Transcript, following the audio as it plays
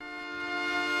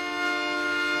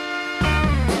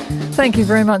Thank you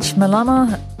very much,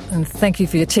 Malama, and thank you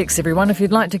for your texts, everyone. If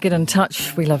you'd like to get in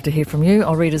touch, we love to hear from you.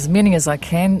 I'll read as many as I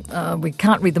can. We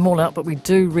can't read them all out, but we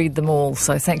do read them all,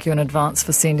 so thank you in advance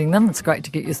for sending them. It's great to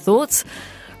get your thoughts.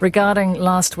 Regarding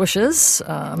last wishes,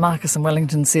 Marcus in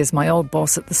Wellington says, my old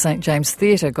boss at the St James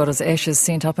Theatre got his ashes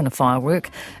sent up in a firework.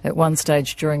 At one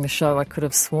stage during the show, I could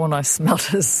have sworn I smelt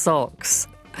his socks.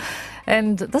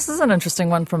 And this is an interesting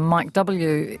one from Mike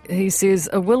W. He says,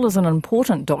 a will is an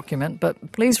important document,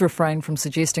 but please refrain from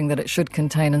suggesting that it should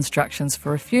contain instructions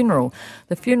for a funeral.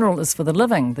 The funeral is for the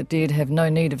living. The dead have no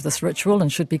need of this ritual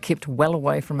and should be kept well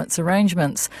away from its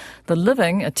arrangements. The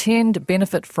living attend,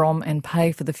 benefit from and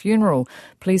pay for the funeral.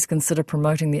 Please consider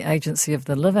promoting the agency of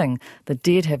the living. The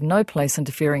dead have no place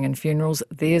interfering in funerals,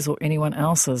 theirs or anyone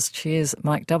else's. Cheers,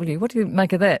 Mike W. What do you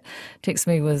make of that? Text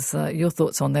me with your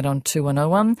thoughts on that on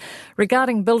 2101.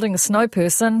 Regarding building a snow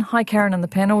person, hi Karyn and the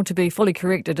panel, to be fully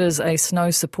correct, it is a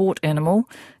snow support animal,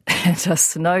 and a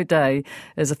snow day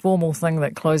is a formal thing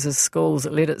that closes schools.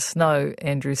 Let it snow,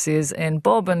 Andrew says. And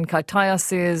Bob in Kaitaia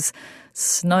says,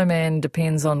 snowman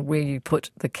depends on where you put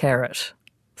the carrot.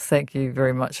 Thank you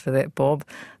very much for that, Bob.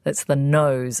 That's the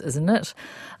nose, isn't it?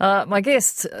 My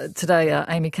guests today are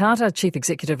Amy Carter, Chief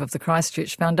Executive of the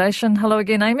Christchurch Foundation. Hello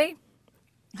again, Amy.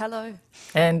 Hello.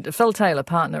 And Phil Taylor,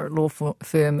 partner at law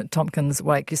firm Tompkins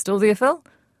Wake. You still there, Phil?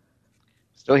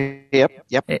 Still here,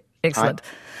 yep. Excellent. Hi.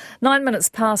 9 minutes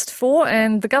past 4,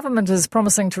 and the government is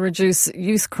promising to reduce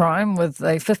youth crime with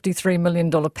a $53 million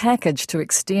package to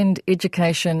extend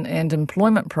education and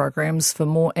employment programs for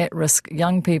more at-risk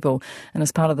young people. And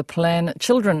as part of the plan,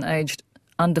 children aged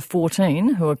under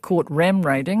 14 who are caught ram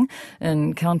raiding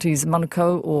in counties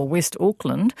Manukau or West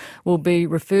Auckland will be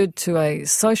referred to a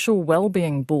social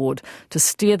wellbeing board to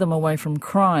steer them away from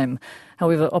crime.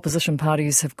 However, opposition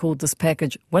parties have called this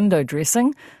package window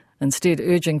dressing, instead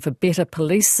urging for better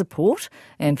police support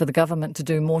and for the government to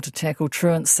do more to tackle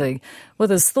truancy.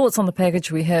 With his thoughts on the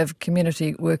package, we have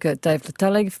community worker Dave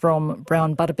Latali from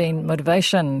Brown Butterbean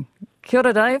Motivation. Kia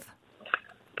ora, Dave.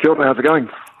 Kia ora, how's it going?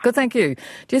 Good, thank you.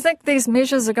 Do you think these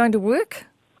measures are going to work?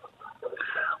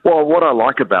 Well, what I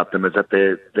like about them is that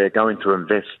they're going to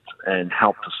invest and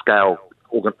help to scale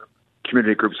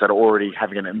community groups that are already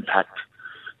having an impact.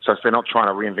 So if they're not trying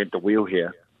to reinvent the wheel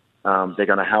here, they're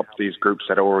going to help these groups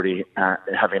that are already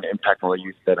having an impact on the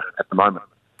youth that are at the moment.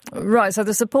 Right, so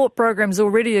the support programs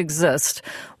already exist.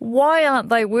 Why aren't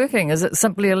they working? Is it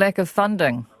simply a lack of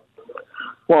funding?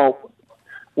 Well,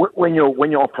 when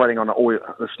you're operating on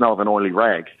the smell of an oily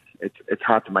rag, it's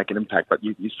hard to make an impact. But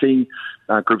you see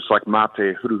groups like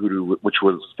Mate Huruhuru, which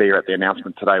was there at the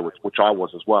announcement today, which I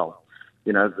was as well.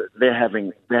 You know, they're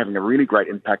having a really great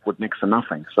impact with next to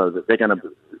nothing. So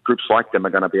that groups like them are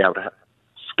going to be able to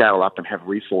scale up and have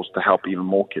resource to help even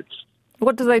more kids.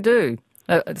 What do they do?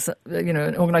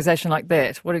 An organisation like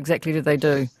that, what exactly do they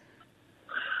do?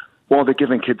 Well, they're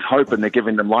giving kids hope and they're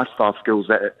giving them lifestyle skills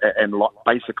and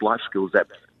basic life skills that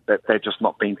they're just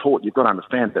not being taught. You've got to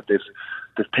understand that there's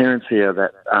parents here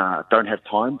that don't have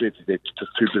time. They're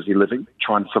just too busy living,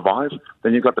 trying to survive.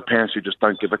 Then you've got the parents who just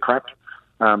don't give a crap.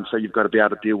 So you've got to be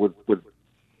able to deal with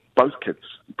both kids,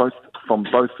 from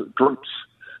both groups,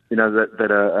 you know,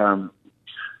 that are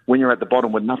when you're at the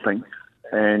bottom with nothing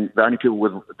and the only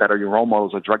people that are your role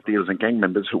models are drug dealers and gang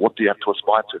members, what do you have to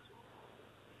aspire to?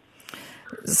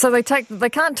 So they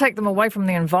can't take them away from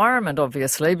the environment,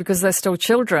 obviously, because they're still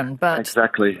children. But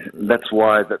exactly, that's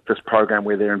why this program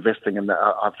where they're investing in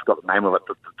I forgot the name of it,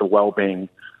 the wellbeing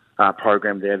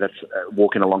program there that's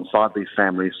walking alongside these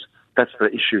families. That's the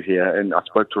issue here. And I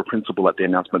spoke to a principal at the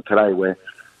announcement today, where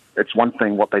it's one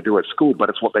thing what they do at school, but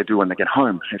it's what they do when they get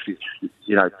home. If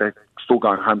they're still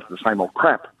going home to the same old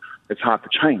crap, it's hard to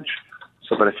change.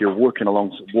 So, but if you're walking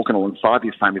alongside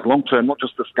these families long term, not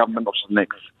just this government, not just the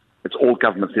next. It's all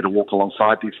governments here to walk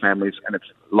alongside these families, and it's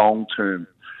long-term.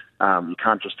 You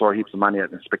can't just throw heaps of money at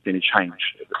it and expect any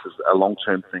change. This is a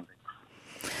long-term thing.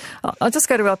 I'll just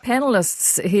go to our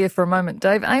panellists here for a moment,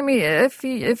 Dave. Amy, if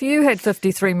you had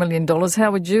 $53 million,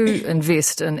 how would you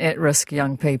invest in at-risk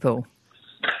young people?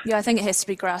 Yeah, I think it has to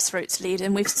be grassroots-led,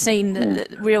 and we've seen the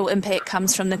real impact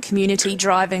comes from the community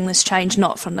driving this change,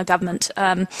 not from the government.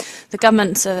 The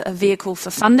government's a vehicle for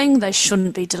funding. They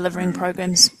shouldn't be delivering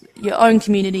programs. Your own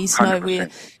communities know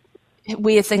 100%.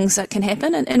 where things can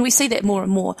happen, and we see that more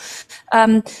and more.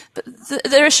 But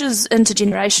the issue is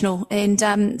intergenerational,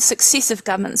 and successive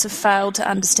governments have failed to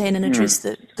understand and address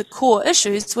the core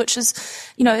issues, which is,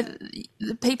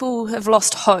 the people have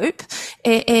lost hope,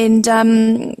 and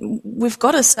we've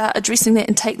got to start addressing that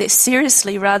and take that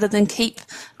seriously rather than keep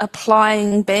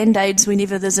applying band-aids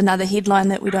whenever there's another headline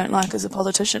that we don't like as a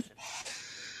politician.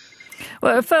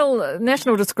 Well, Phil,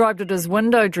 National described it as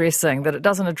window dressing, that it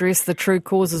doesn't address the true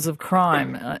causes of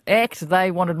crime. ACT, they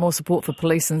wanted more support for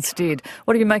police instead.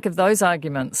 What do you make of those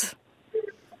arguments?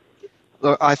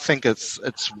 Look, I think it's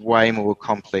way more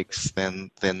complex than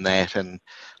that, and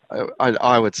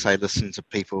I would say listen to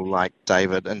people like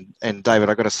David. And David,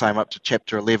 I've got to say I'm up to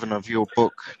chapter 11 of your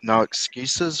book, No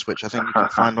Excuses, which I think you can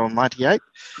find on 98.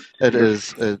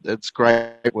 It's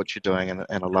great what you're doing, and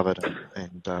I love it,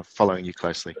 and following you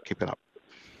closely. Keep it up.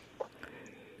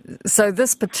 So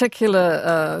this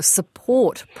particular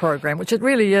support program, which it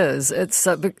really is, it's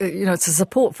a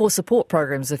support for support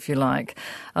programs, if you like.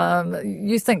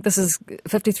 You think this is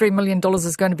 $53 million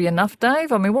is going to be enough,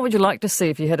 Dave? I mean, what would you like to see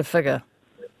if you had a figure?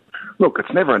 Look,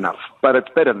 it's never enough, but it's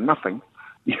better than nothing.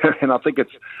 And I think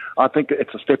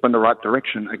it's a step in the right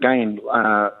direction. Again,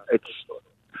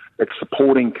 it's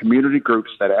supporting community groups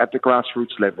that are at the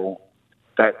grassroots level,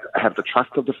 that have the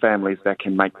trust of the families, that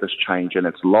can make this change. And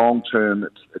it's long term.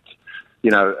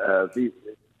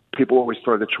 People always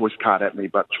throw the choice card at me,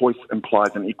 but choice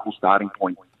implies an equal starting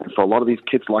point. And for a lot of these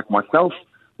kids like myself,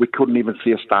 we couldn't even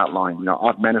see a start line.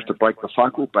 I've managed to break the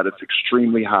cycle, but it's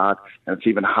extremely hard, and it's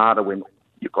even harder when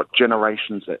you've got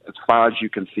generations, as far as you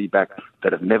can see back,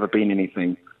 that have never been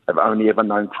anything, have only ever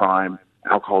known crime,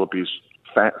 alcohol abuse,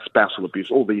 spousal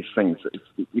abuse, all these things.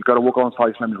 You've got to walk alongside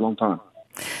these families a long time.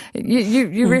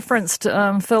 You referenced,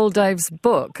 Phil, Dave's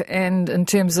book, and in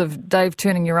terms of Dave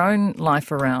turning your own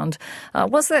life around,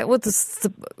 was that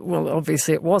with well,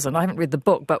 obviously it wasn't. I haven't read the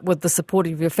book, but with the support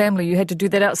of your family, you had to do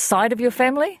that outside of your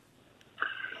family?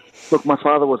 Look, my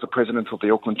father was the president of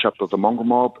the Auckland chapter of the Mongrel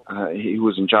Mob. He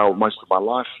was in jail most of my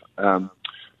life,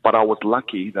 but I was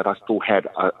lucky that I still had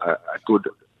a good,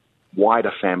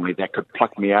 wider family that could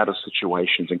pluck me out of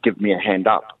situations and give me a hand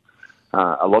up.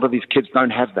 A lot of these kids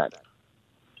don't have that.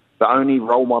 The only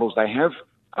role models they have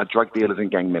are drug dealers and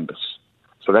gang members.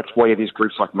 So that's why these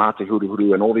groups like Mate Huru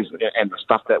Huru and all these, and the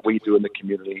stuff that we do in the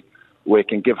community, where it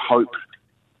can give hope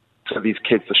to these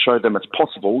kids, to show them it's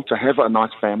possible to have a nice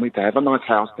family, to have a nice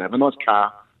house, to have a nice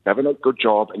car, to have a good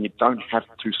job, and you don't have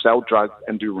to sell drugs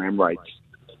and do ram raids.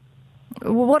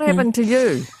 Well, what happened to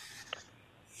you?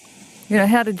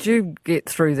 How did you get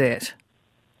through that?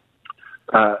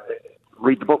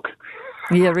 Read the book.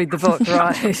 Yeah, read the book,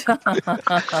 right.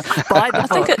 Buy the book. I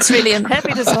think it's really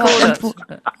happy to support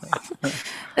it.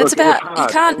 It's about, you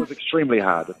can't... It was extremely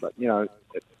hard, but,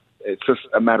 it's just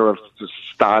a matter of just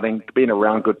starting, being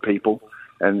around good people,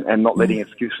 and not letting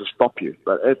excuses stop you.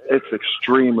 But it's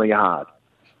extremely hard.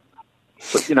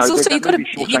 But, also,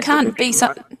 you can't be...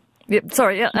 Right? Yep,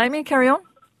 sorry, Amy, carry on.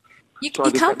 You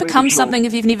can't become something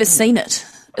if you've never seen it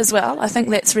as well. I think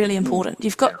that's really important.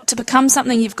 You've got to become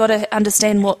something, you've got to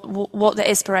understand what the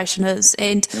aspiration is.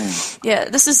 And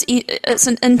it's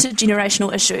an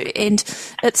intergenerational issue, and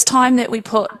it's time that we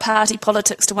put party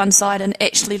politics to one side and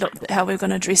actually look at how we're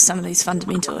going to address some of these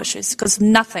fundamental issues, because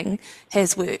nothing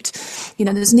has worked.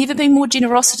 There's never been more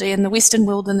generosity in the Western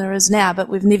world than there is now, but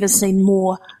we've never seen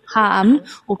more harm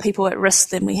or people at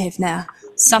risk than we have now.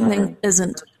 Something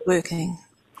isn't working.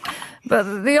 But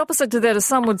the opposite to that is,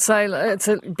 some would say, it's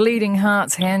a bleeding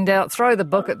hearts handout, throw the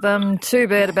book at them, too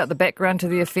bad about the background to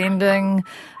the offending,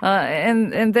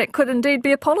 and that could indeed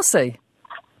be a policy.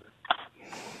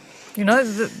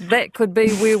 That could be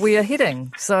where we are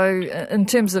heading. So in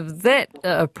terms of that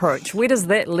approach, where does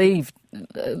that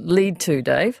lead to,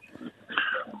 Dave?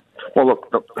 Well,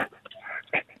 look,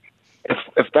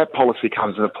 if that policy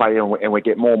comes into play and we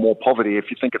get more and more poverty,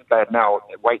 if you think it's bad now,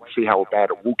 wait and see how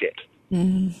bad it will get.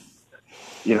 Mm.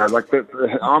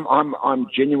 I'm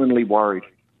genuinely worried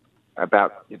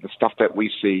about the stuff that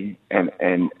we see, and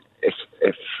if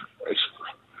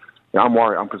I'm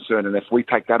worried, I'm concerned, and if we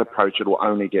take that approach, it will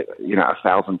only get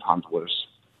 1,000 times worse.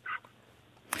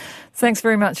 Thanks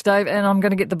very much, Dave, and I'm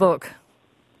going to get the book.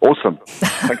 Awesome,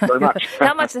 thanks very much.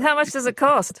 How much does it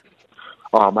cost?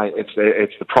 Oh, mate, it's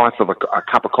the price of a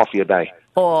cup of coffee a day.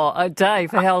 Oh, a day?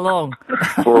 For how long?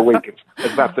 For a week.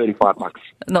 It's about $35.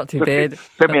 Not too bad.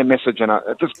 Send me a message, and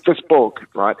this book,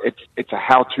 right? It's a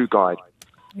how-to guide.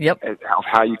 Yep. Of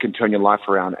how you can turn your life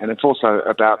around, and it's also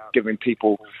about giving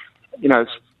people,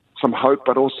 some hope,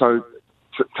 but also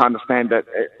to understand that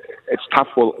it's tough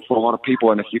for a lot of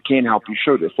people, and if you can help, you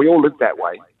should. If we all lived that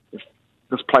way,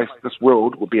 this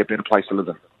world would be a better place to live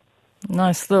in.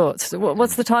 Nice thoughts.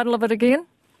 What's the title of it again?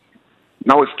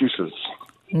 No Excuses.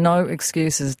 No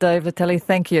Excuses. Dave Vitale,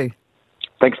 thank you.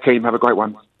 Thanks, team. Have a great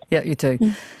one. Yeah, you too.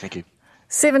 Thank you.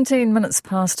 17 minutes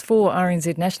past 4,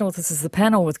 RNZ National. This is the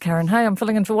panel with Karyn Hay. I'm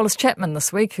filling in for Wallace Chapman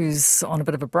this week, who's on a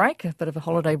bit of a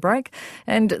holiday break.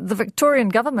 And the Victorian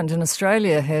government in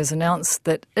Australia has announced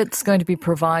that it's going to be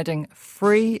providing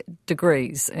free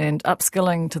degrees and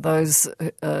upskilling to those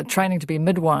training to be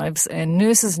midwives and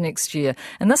nurses next year.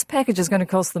 And this package is going to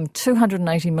cost them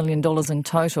 $280 million in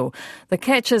total. The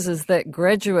catch is that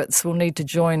graduates will need to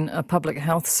join a public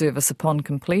health service upon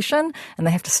completion, and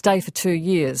they have to stay for 2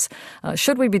 years.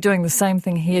 Should we be doing the same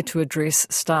thing here to address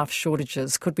staff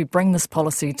shortages? Could we bring this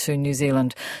policy to New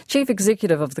Zealand? Chief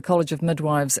Executive of the College of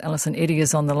Midwives, Alison Eddy,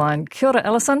 is on the line. Kia ora,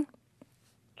 Alison.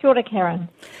 Kia ora, Karyn.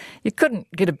 You couldn't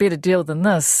get a better deal than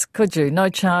this, could you? No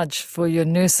charge for your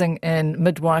nursing and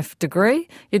midwife degree.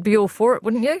 You'd be all for it,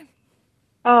 wouldn't you?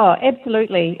 Oh,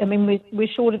 absolutely. I mean, we're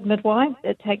short of midwives.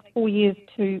 It takes 4 years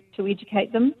to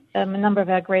educate them. A number of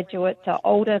our graduates are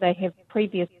older. They have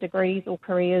previous degrees or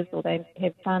careers, or they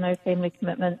have whānau family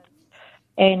commitments.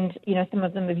 And, some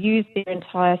of them have used their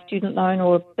entire student loan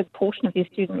or a big portion of their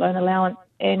student loan allowance.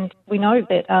 And we know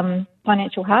that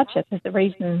financial hardship is the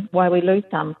reason why we lose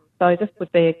some. So this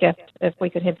would be a gift if we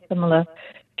could have a similar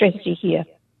strategy here.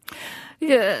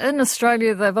 Yeah, in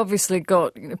Australia, they've obviously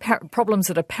got problems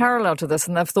that are parallel to this,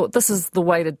 and they've thought this is the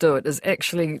way to do it, is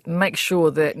actually make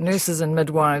sure that nurses and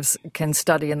midwives can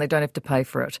study and they don't have to pay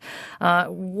for it.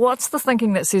 What's the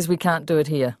thinking that says we can't do it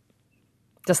here?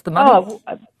 Just the money?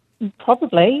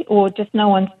 Probably, or just no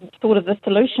one's thought of the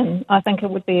solution. I think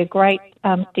it would be a great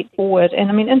step forward.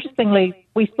 And, interestingly,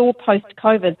 we saw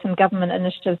post-COVID some government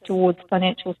initiatives towards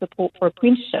financial support for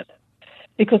apprenticeships,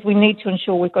 because we need to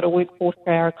ensure we've got a workforce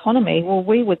for our economy. Well,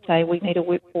 we would say we need a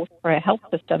workforce for our health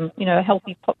system. A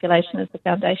healthy population is the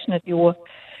foundation of your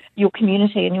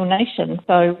community and your nation.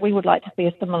 So we would like to see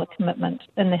a similar commitment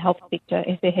in the health sector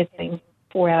as there has been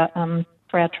for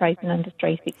our trades and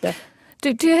industry sector.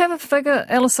 Do you have a figure,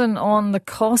 Alison, on the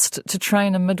cost to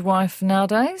train a midwife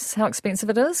nowadays? How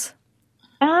expensive it is?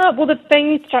 Well, the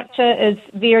fee structure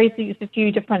varies.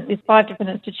 There's 5 different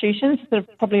institutions,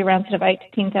 probably around $8,000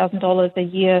 to $10,000 a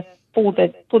year for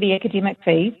the academic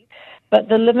fees. But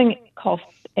the living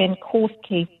costs and course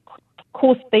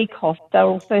fee costs are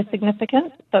also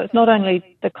significant. So it's not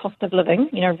only the cost of living,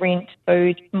 rent,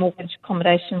 food, mortgage,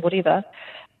 accommodation, whatever,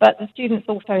 but the students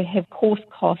also have course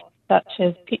costs such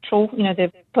as petrol.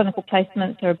 Their clinical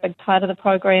placements are a big part of the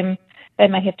program. They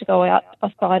may have to go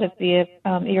outside of their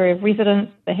area of residence.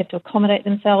 They have to accommodate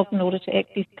themselves in order to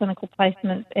access clinical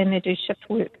placements, and they do shift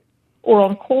work or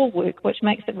on-call work, which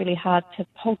makes it really hard to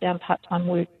hold down part-time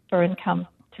work for income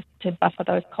to buffer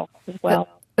those costs as well.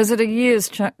 Is it a year's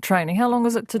training? How long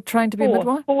is it to train to be a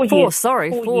midwife? 4 years. Four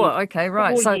years. Okay,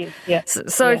 right. 4 years, yeah.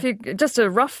 So if you just a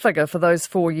rough figure for those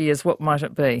 4 years, what might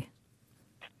it be?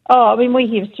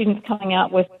 We have students coming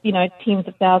out with, tens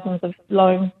of thousands of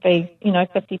loan fees,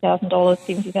 $50,000,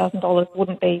 $70,000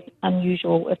 wouldn't be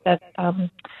unusual if they've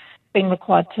been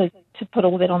required to put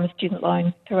all that on the student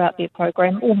loan throughout their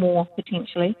program, or more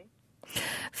potentially.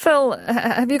 Phil,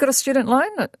 have you got a student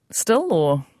loan still,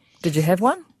 or did you have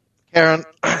one?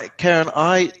 Karyn,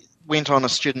 I went on a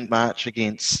student march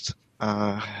against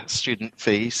student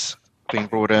fees being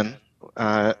brought in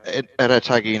at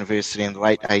Otago University in the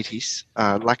late 80s.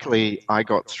 Luckily, I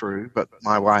got through, but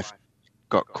my wife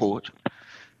got caught,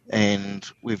 and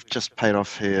we've just paid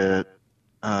off her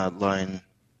loan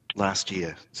last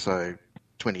year, so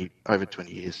over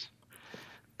 20 years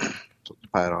to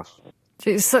pay it off.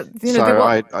 I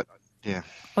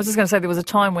was just going to say there was a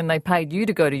time when they paid you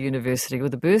to go to university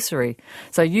with a bursary,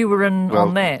 so you were in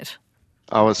on that.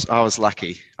 I was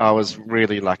lucky. I was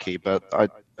really lucky, but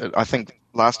I think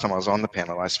last time I was on the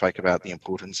panel, I spoke about the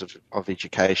importance of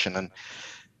education, and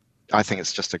I think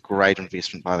it's just a great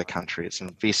investment by the country. It's an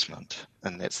investment,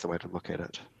 and that's the way to look at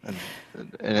it,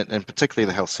 and particularly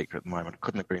the health sector at the moment. I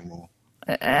couldn't agree more.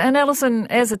 And Alison,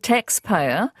 as a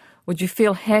taxpayer, would you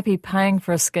feel happy paying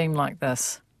for a scheme like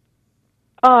this?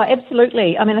 Oh,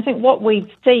 absolutely. I think what we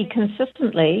see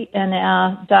consistently in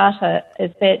our data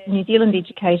is that New Zealand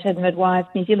educated midwives,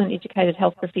 New Zealand educated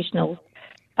health professionals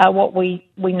are what we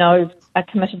know are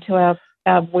committed to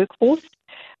our workforce.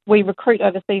 We recruit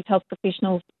overseas health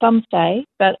professionals, some stay,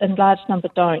 but in large number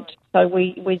don't. So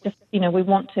we just, we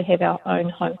want to have our own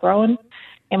homegrown,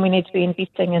 and we need to be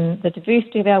investing in the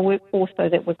diversity of our workforce so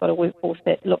that we've got a workforce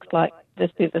that looks like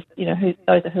the service,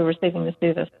 those who are receiving the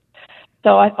service.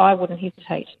 So I wouldn't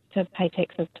hesitate to pay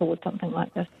taxes towards something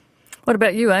like this. What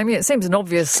about you, Amy? It seems an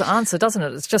obvious answer, doesn't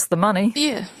it? It's just the money.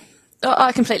 Yeah.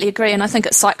 I completely agree, and I think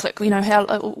it's cyclic. When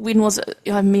was it?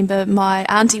 I remember my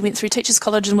auntie went through Teachers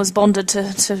College and was bonded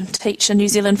to teach in New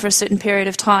Zealand for a certain period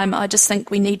of time. I just think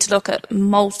we need to look at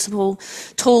multiple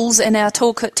tools in our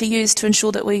toolkit to use to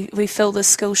ensure that we fill this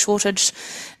skill shortage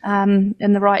in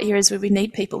the right areas where we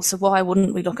need people. So why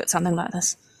wouldn't we look at something like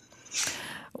this?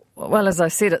 Well, as I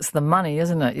said, it's the money,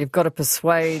 isn't it? You've got to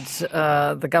persuade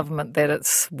the government that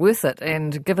it's worth it.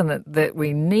 And given that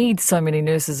we need so many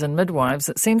nurses and midwives,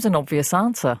 it seems an obvious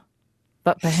answer.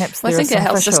 But perhaps I think our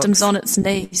health system's on its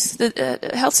knees.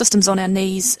 The health system's on our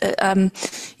knees.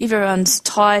 Everyone's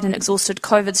tired and exhausted.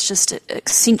 COVID's just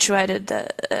accentuated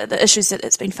the issues that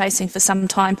it's been facing for some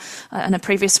time. In a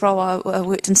previous role, I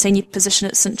worked in senior position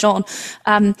at St John.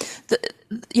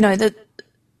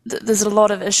 There's a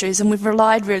lot of issues, and we've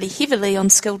relied really heavily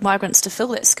on skilled migrants to fill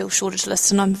that skill shortage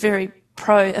list, and I'm very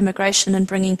pro-immigration and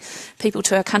bringing people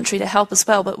to our country to help as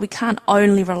well, but we can't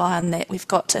only rely on that. We've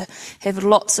got to have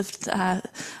lots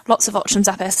of options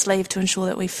up our sleeve to ensure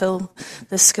that we fill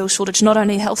this skill shortage, not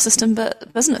only health system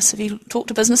but business. If you talk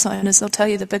to business owners, they'll tell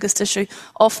you the biggest issue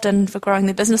often for growing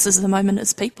their businesses at the moment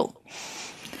is people.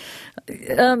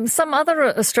 Some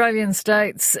other Australian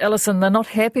states, Alison, they're not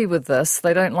happy with this.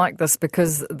 They don't like this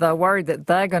because they're worried that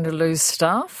they're going to lose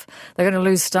staff. They're going to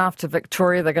lose staff to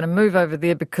Victoria. They're going to move over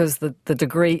there because the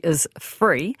degree is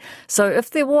free. So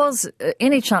if there was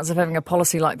any chance of having a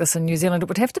policy like this in New Zealand, it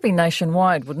would have to be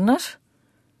nationwide, wouldn't it?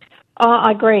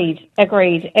 Agreed.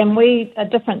 And we are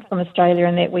different from Australia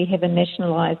in that we have a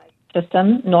nationalised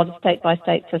system, not a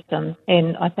state-by-state system.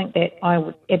 And I think that I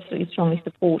would absolutely strongly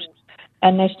support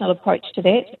a national approach to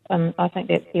that. I think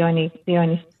that's the only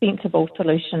sensible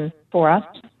solution for us.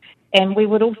 And we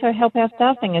would also help our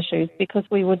staffing issues because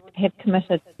we would have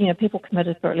committed, people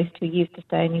committed for at least 2 years to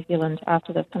stay in New Zealand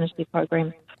after they've finished their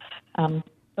program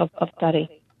of study.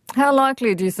 How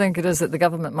likely do you think it is that the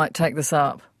government might take this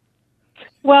up?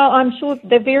 Well, I'm sure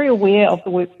they're very aware of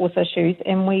the workforce issues,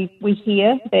 and we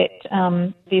hear that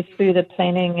there's further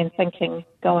planning and thinking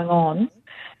going on.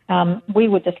 We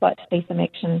would just like to see some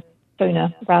action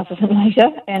sooner rather than later.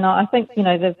 And I think,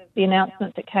 the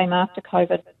announcements that came after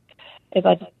COVID, as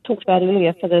I just talked about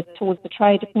earlier, towards the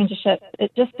trade apprenticeship,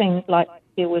 it just seems like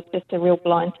there was just a real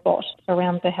blind spot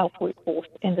around the health workforce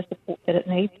and the support that it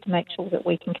needs to make sure that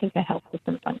we can keep our health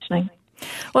system functioning.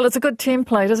 Well, it's a good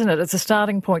template, isn't it? It's a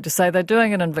starting point to say they're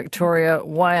doing it in Victoria.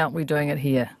 Why aren't we doing it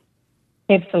here?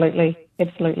 Absolutely.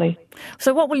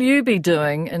 So what will you be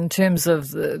doing in terms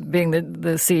of being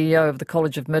the CEO of the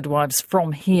College of Midwives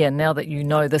from here, now that you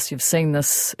know this, you've seen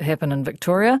this happen in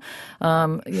Victoria?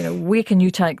 Where can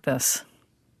you take this?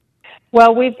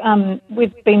 Well, we've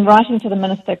been writing to the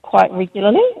Minister quite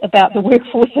regularly about the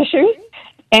workforce issues,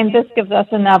 and this gives us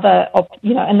another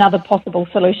possible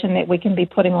solution that we can be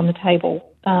putting on the table.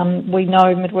 We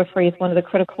know midwifery is one of the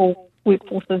critical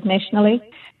workforces nationally,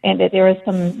 and that there is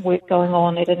some work going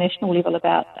on at a national level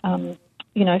about,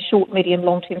 short, medium,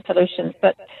 long-term solutions.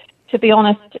 But to be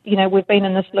honest, we've been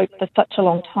in this loop for such a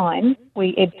long time.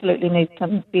 We absolutely need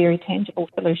some very tangible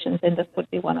solutions, and this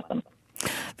would be one of them.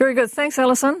 Very good. Thanks,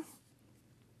 Alison.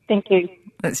 Thank you.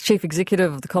 That's Chief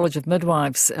Executive of the College of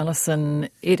Midwives, Alison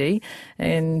Eddy.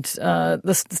 And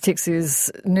this text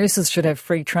says nurses should have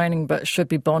free training but should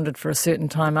be bonded for a certain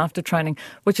time after training,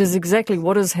 which is exactly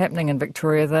what is happening in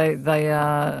Victoria. They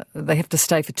have to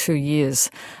stay for 2 years.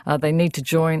 They need to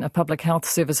join a public health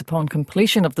service upon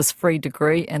completion of this free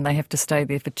degree, and they have to stay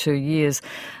there for 2 years.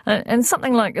 And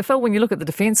something like, Phil, when you look at the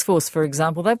Defence Force, for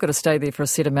example, they've got to stay there for a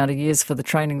set amount of years for the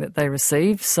training that they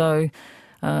receive. So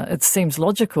it seems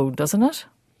logical, doesn't it?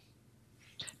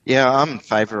 Yeah, I'm in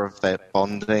favour of that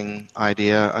bonding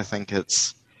idea. I think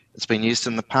it's been used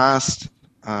in the past.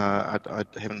 I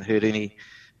haven't heard any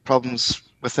problems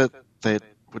with it that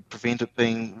would prevent it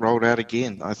being rolled out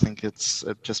again. I think it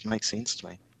just makes sense to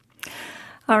me.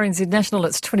 RNZ National,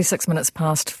 it's 26 minutes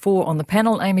past 4 on the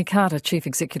panel. Amy Carter, Chief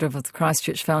Executive of the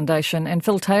Christchurch Foundation, and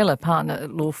Phil Taylor, partner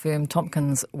at law firm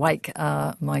Tompkins Wake,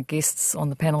 are my guests on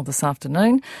the panel this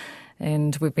afternoon.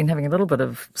 And we've been having a little bit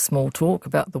of small talk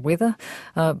about the weather.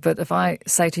 But if I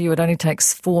say to you it only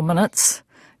takes 4 minutes,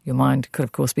 your mind could,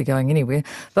 of course, be going anywhere.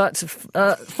 But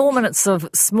 4 minutes of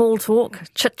small talk,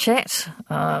 chit-chat,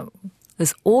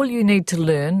 is all you need to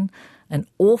learn an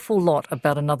awful lot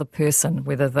about another person,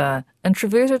 whether they're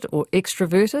introverted or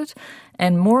extroverted.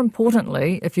 And more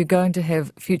importantly, if you're going to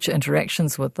have future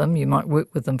interactions with them, you might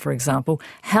work with them, for example,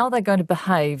 how they're going to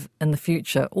behave in the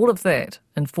future. All of that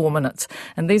in 4 minutes.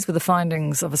 And these were the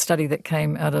findings of a study that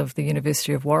came out of the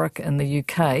University of Warwick in the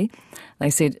UK. They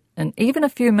said, in even a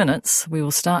few minutes, we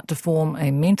will start to form a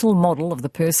mental model of the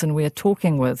person we are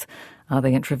talking with. Are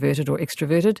they introverted or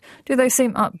extroverted? Do they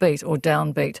seem upbeat or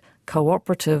downbeat,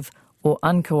 cooperative or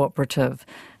uncooperative?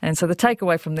 And so the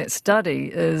takeaway from that study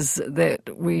is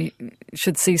that we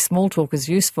should see small talk as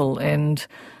useful and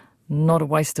not a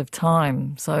waste of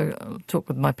time. So I'll talk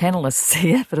with my panellists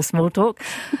here, bit of small talk.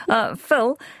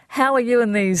 Phil, how are you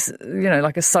in these,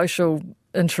 like a social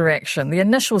interaction, the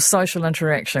initial social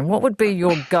interaction? What would be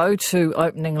your go-to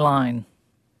opening line?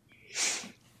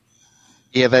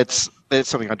 Yeah, that's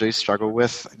something I do struggle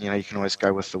with. You can always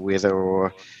go with the weather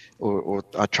or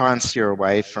I try and steer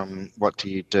away from what do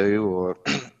you do or,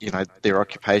 their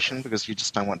occupation, because you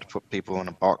just don't want to put people in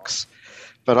a box.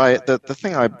 But the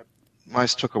thing I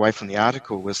most took away from the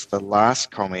article was the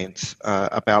last comment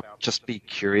about just be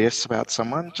curious about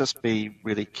someone, just be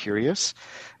really curious.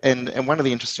 And one of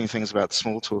the interesting things about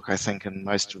small talk, I think, in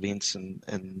most events in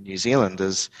New Zealand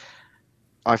is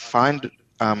I find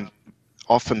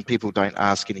often people don't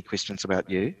ask any questions about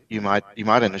you. You might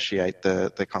initiate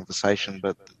the conversation,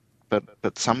 but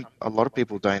a lot of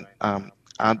people don't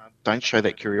show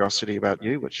that curiosity about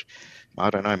you, which I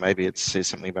don't know. Maybe it says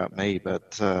something about me,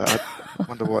 but I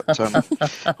wonder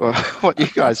what you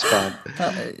guys find.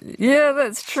 Yeah,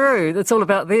 that's true. It's all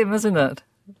about them, isn't it?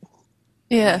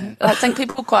 Yeah, I think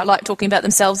people quite like talking about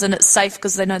themselves, and it's safe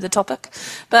because they know the topic.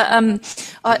 But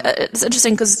it's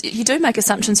interesting because you do make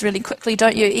assumptions really quickly,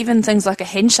 don't you? Even things like a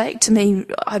handshake, to me,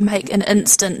 I make an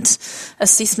instant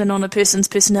assessment on a person's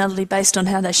personality based on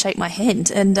how they shake my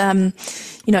hand. And,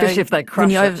 especially if they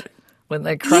crush it. When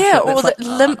they crush it. Yeah, or the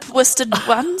limp-wristed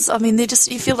ones. I mean, you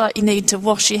feel like you need to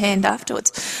wash your hand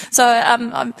afterwards.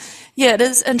 So, it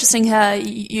is interesting how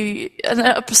and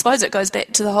I suppose it goes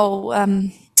back to the whole,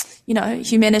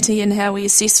 humanity and how we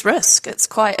assess risk. It's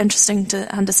quite interesting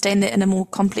to understand that in a more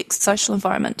complex social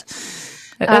environment.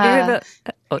 Have you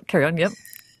ever... carry on, yep.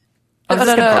 I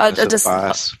don't know. I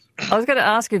was going to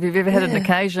ask if you've ever had an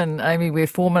occasion, Amy, where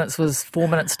 4 minutes was 4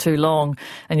 minutes too long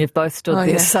and you've both stood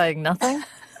there saying nothing.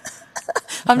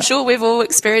 I'm sure we've all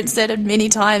experienced that many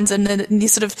times, and you're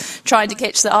sort of trying to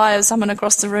catch the eye of someone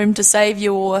across the room to save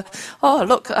you, or, oh,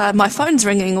 look, my phone's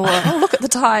ringing, or, oh, look at the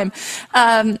time.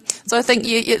 So I think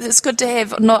it's good to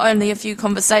have not only a few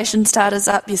conversation starters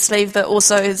up your sleeve, but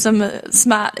also some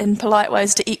smart and polite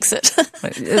ways to exit.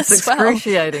 It's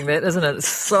excruciating, that, isn't it? It's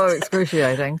so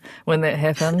excruciating when that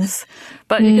happens.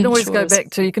 But you can always go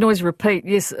back to, you can always repeat,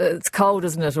 yes, it's cold,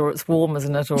 isn't it, or it's warm,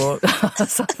 isn't it, or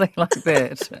something like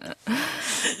that.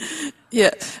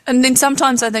 Yeah, and then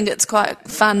sometimes I think it's quite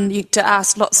fun to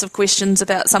ask lots of questions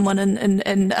about someone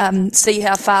and see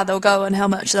how far they'll go and how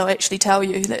much they'll actually tell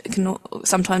you. That can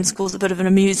sometimes cause a bit of an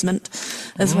amusement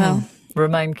as well.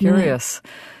 Remain curious.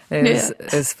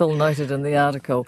 As Phil noted in the article.